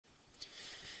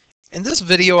In this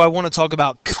video, I want to talk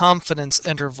about confidence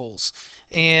intervals.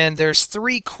 And there's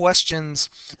three questions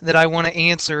that I want to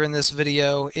answer in this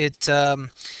video.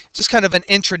 Just kind of an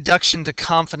introduction to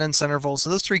confidence intervals. So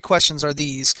those three questions are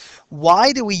these.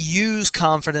 Why do we use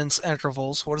confidence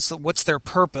intervals? What's their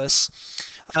purpose?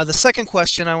 The second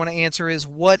question I want to answer is,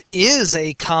 what is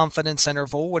a confidence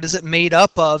interval? What is it made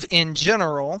up of in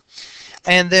general?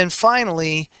 And then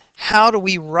finally, how do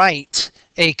we write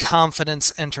a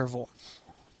confidence interval?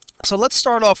 So let's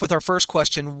start off with our first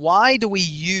question. Why do we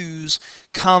use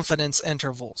confidence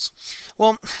intervals?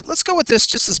 Well, let's go with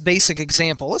this basic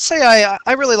example. Let's say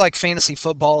I really like fantasy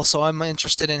football, so I'm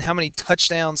interested in how many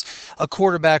touchdowns a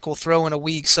quarterback will throw in a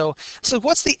week. So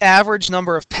what's the average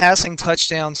number of passing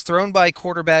touchdowns thrown by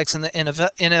quarterbacks in the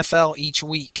NFL each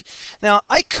week? Now,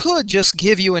 I could just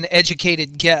give you an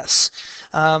educated guess.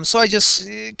 So I just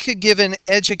could give an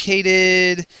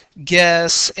educated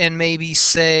guess and maybe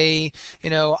say,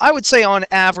 I would say on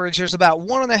average there's about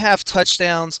 1.5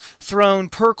 touchdowns thrown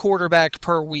per quarterback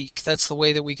per week. That's the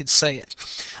way that we could say it.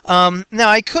 Now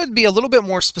I could be a little bit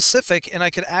more specific and I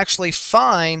could actually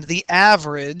find the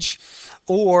average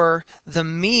or the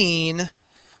mean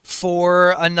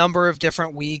for a number of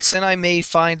different weeks, and I may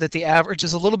find that the average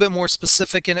is a little bit more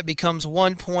specific and it becomes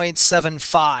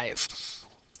 1.75.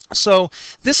 So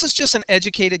this is just an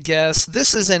educated guess.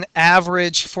 This is an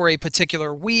average for a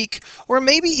particular week, or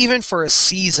maybe even for a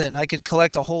season. I could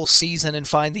collect a whole season and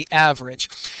find the average.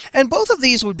 And both of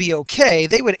these would be okay.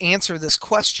 They would answer this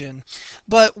question.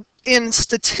 But in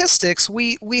statistics,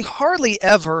 we hardly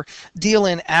ever deal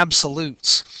in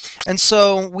absolutes. And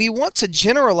so we want to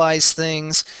generalize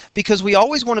things because we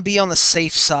always want to be on the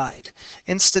safe side.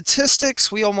 In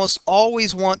statistics, we almost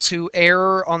always want to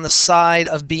err on the side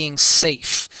of being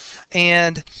safe.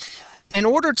 And in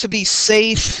order to be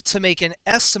safe, to make an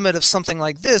estimate of something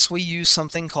like this, we use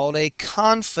something called a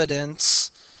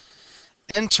confidence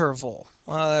interval.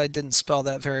 Well, I didn't spell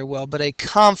that very well, but a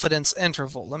confidence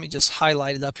interval. Let me just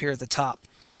highlight it up here at the top.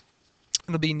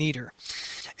 It'll be neater.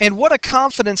 And what a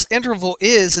confidence interval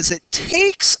is it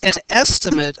takes an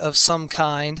estimate of some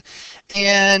kind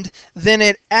and then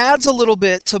it adds a little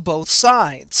bit to both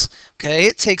sides. Okay,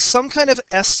 it takes some kind of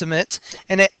estimate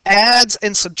and it adds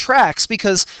and subtracts,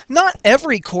 because not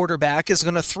every quarterback is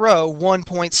going to throw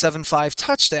 1.75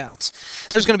 touchdowns.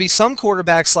 There's going to be some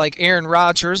quarterbacks like Aaron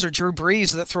Rodgers or Drew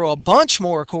Brees that throw a bunch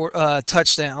more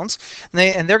touchdowns,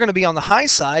 and they're going to be on the high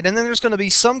side. And then there's going to be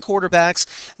some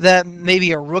quarterbacks that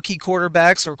maybe are rookie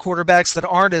quarterbacks or quarterbacks that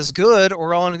aren't as good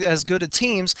or on as good at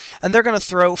teams, and they're going to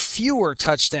throw fewer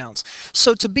touchdowns.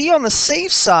 So to be on the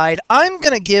safe side, I'm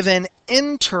going to give an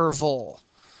interval.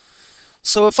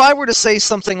 So if I were to say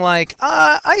something like,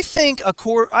 I think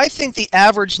the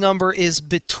average number is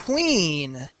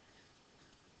between,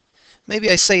 maybe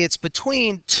I say it's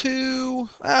between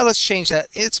let's change that.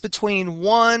 It's between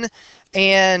 1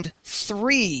 and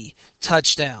 3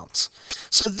 touchdowns.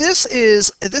 So this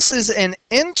is an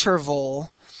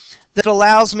interval that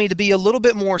allows me to be a little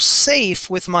bit more safe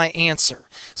with my answer.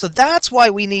 So that's why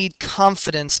we need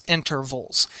confidence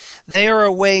intervals. They are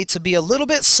a way to be a little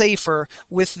bit safer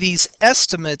with these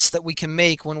estimates that we can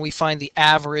make when we find the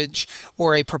average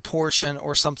or a proportion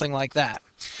or something like that.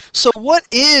 So what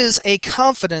is a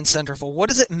confidence interval?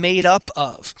 What is it made up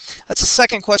of? That's the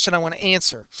second question I want to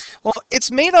answer. Well,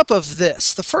 it's made up of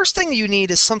this. The first thing you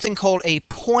need is something called a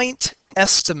point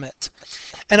estimate.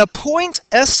 And a point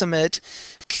estimate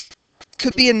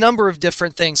could be a number of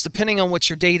different things depending on what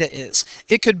your data is.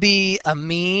 It could be a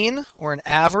mean or an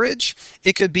average.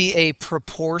 It could be a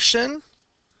proportion.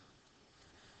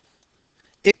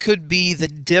 It could be the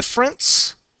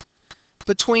difference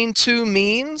between two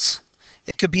means.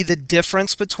 It could be the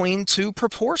difference between two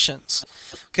proportions.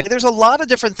 Okay, there's a lot of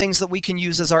different things that we can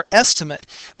use as our estimate,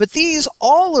 but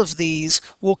all of these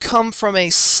will come from a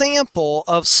sample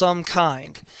of some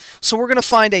kind. So we're going to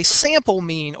find a sample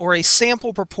mean or a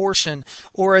sample proportion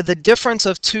or the difference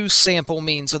of two sample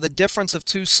means or the difference of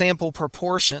two sample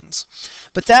proportions.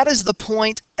 But that is the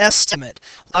point estimate.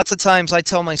 Lots of times I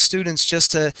tell my students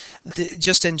just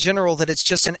in general that it's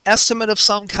just an estimate of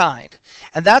some kind.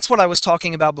 And that's what I was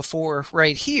talking about before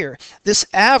right here. This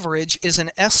average is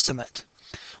an estimate.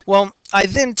 Well, I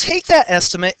then take that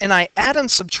estimate and I add and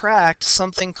subtract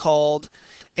something called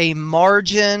a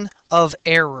margin of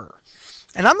error.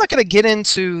 And I'm not going to get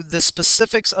into the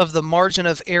specifics of the margin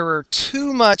of error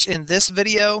too much in this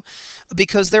video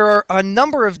because there are a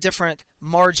number of different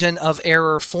margin of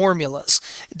error formulas,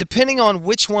 depending on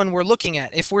which one we're looking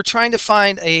at. If we're trying to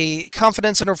find a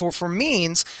confidence interval for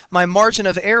means, my margin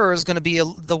of error is going to be,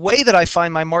 the way that I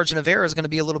find my margin of error is going to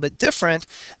be a little bit different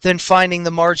than finding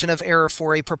the margin of error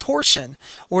for a proportion,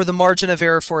 or the margin of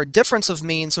error for a difference of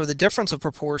means, or the difference of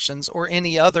proportions, or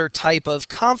any other type of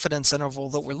confidence interval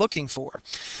that we're looking for.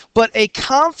 But a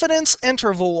confidence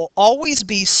interval will always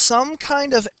be some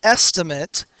kind of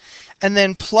estimate and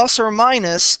then plus or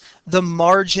minus the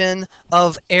margin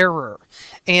of error.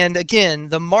 And again,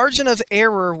 the margin of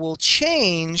error will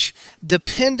change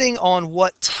depending on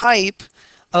what type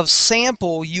of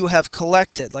sample you have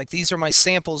collected. Like these are my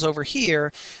samples over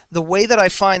here. The way that I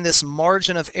find this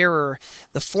margin of error,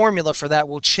 the formula for that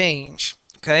will change.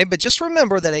 Okay, but just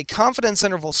remember that a confidence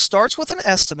interval starts with an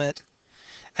estimate,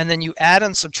 and then you add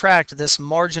and subtract this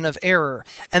margin of error,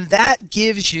 and that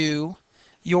gives you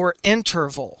your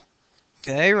interval.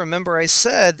 Okay, remember I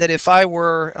said that if I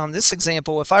were, on this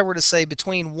example, if I were to say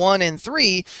between 1 and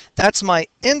 3, that's my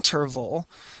interval.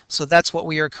 So that's what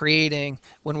we are creating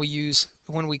when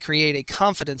we create a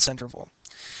confidence interval.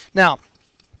 Now,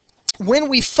 when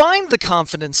we find the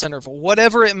confidence interval,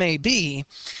 whatever it may be,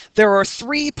 there are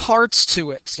three parts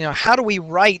to it. You know, how do we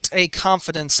write a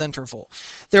confidence interval?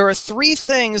 There are three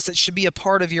things that should be a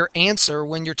part of your answer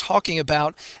when you're talking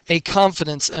about a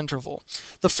confidence interval.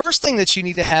 The first thing that you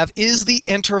need to have is the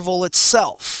interval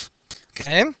itself.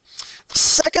 Okay? The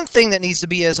second thing that needs to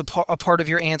be as a part of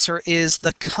your answer is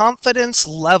the confidence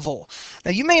level.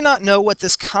 Now, you may not know what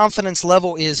this confidence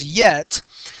level is yet,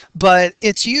 but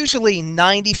it's usually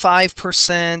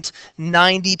 95%,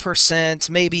 90%,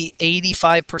 maybe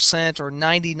 85% or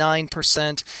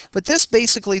 99%. But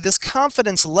this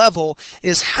confidence level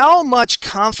is how much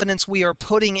confidence we are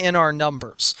putting in our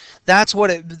numbers. That's what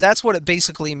it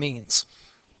basically means.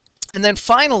 And then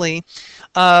finally,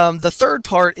 the third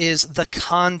part is the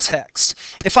context.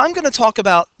 If I'm going to talk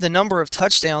about the number of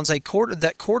touchdowns that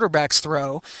quarterbacks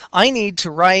throw, I need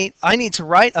to write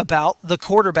about the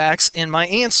quarterbacks in my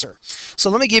answer. So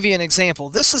let me give you an example.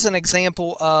 This is an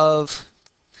example of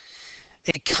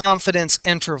a confidence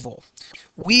interval.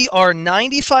 We are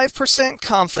 95%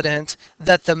 confident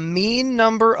that the mean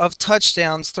number of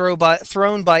touchdowns thrown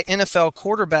by NFL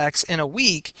quarterbacks in a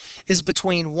week is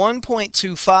between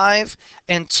 1.25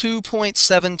 and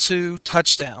 2.72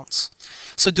 touchdowns.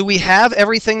 So do we have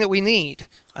everything that we need?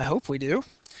 I hope we do.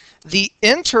 The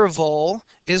interval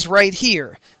is right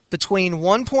here, between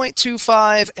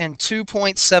 1.25 and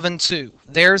 2.72.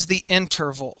 There's the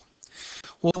interval.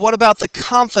 Well, what about the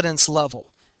confidence level?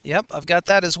 Yep, I've got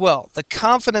that as well. The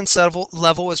confidence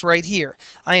level is right here.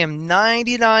 I am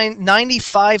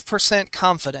 95%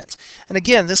 confident. And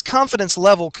again, this confidence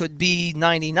level could be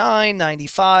 99,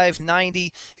 95,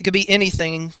 90. It could be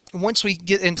anything. Once we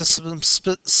get into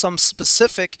some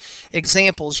specific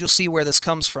examples, you'll see where this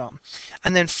comes from.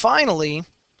 And then finally,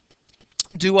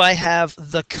 do I have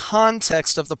the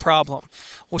context of the problem?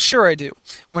 Well, sure I do.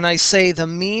 When I say the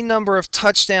mean number of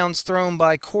touchdowns thrown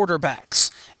by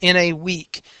quarterbacks in a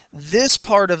week, this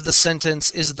part of the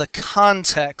sentence is the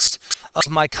context of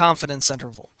my confidence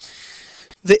interval.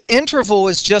 The interval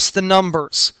is just the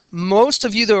numbers. Most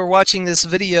of you that are watching this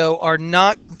video are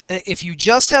not, if you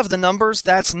just have the numbers,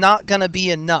 that's not going to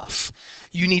be enough.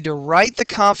 You need to write the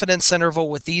confidence interval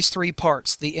with these three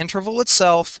parts: the interval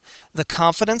itself, the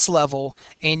confidence level,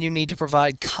 and you need to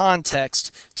provide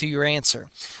context to your answer.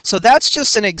 So that's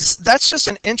just an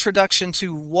introduction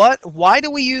to why do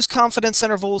we use confidence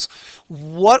intervals,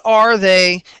 what are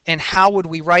they, and how would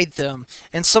we write them.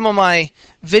 In some of my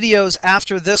videos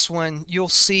after this one, you'll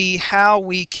see how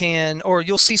we can, or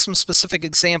you'll see some specific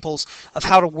examples of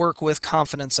how to work with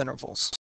confidence intervals.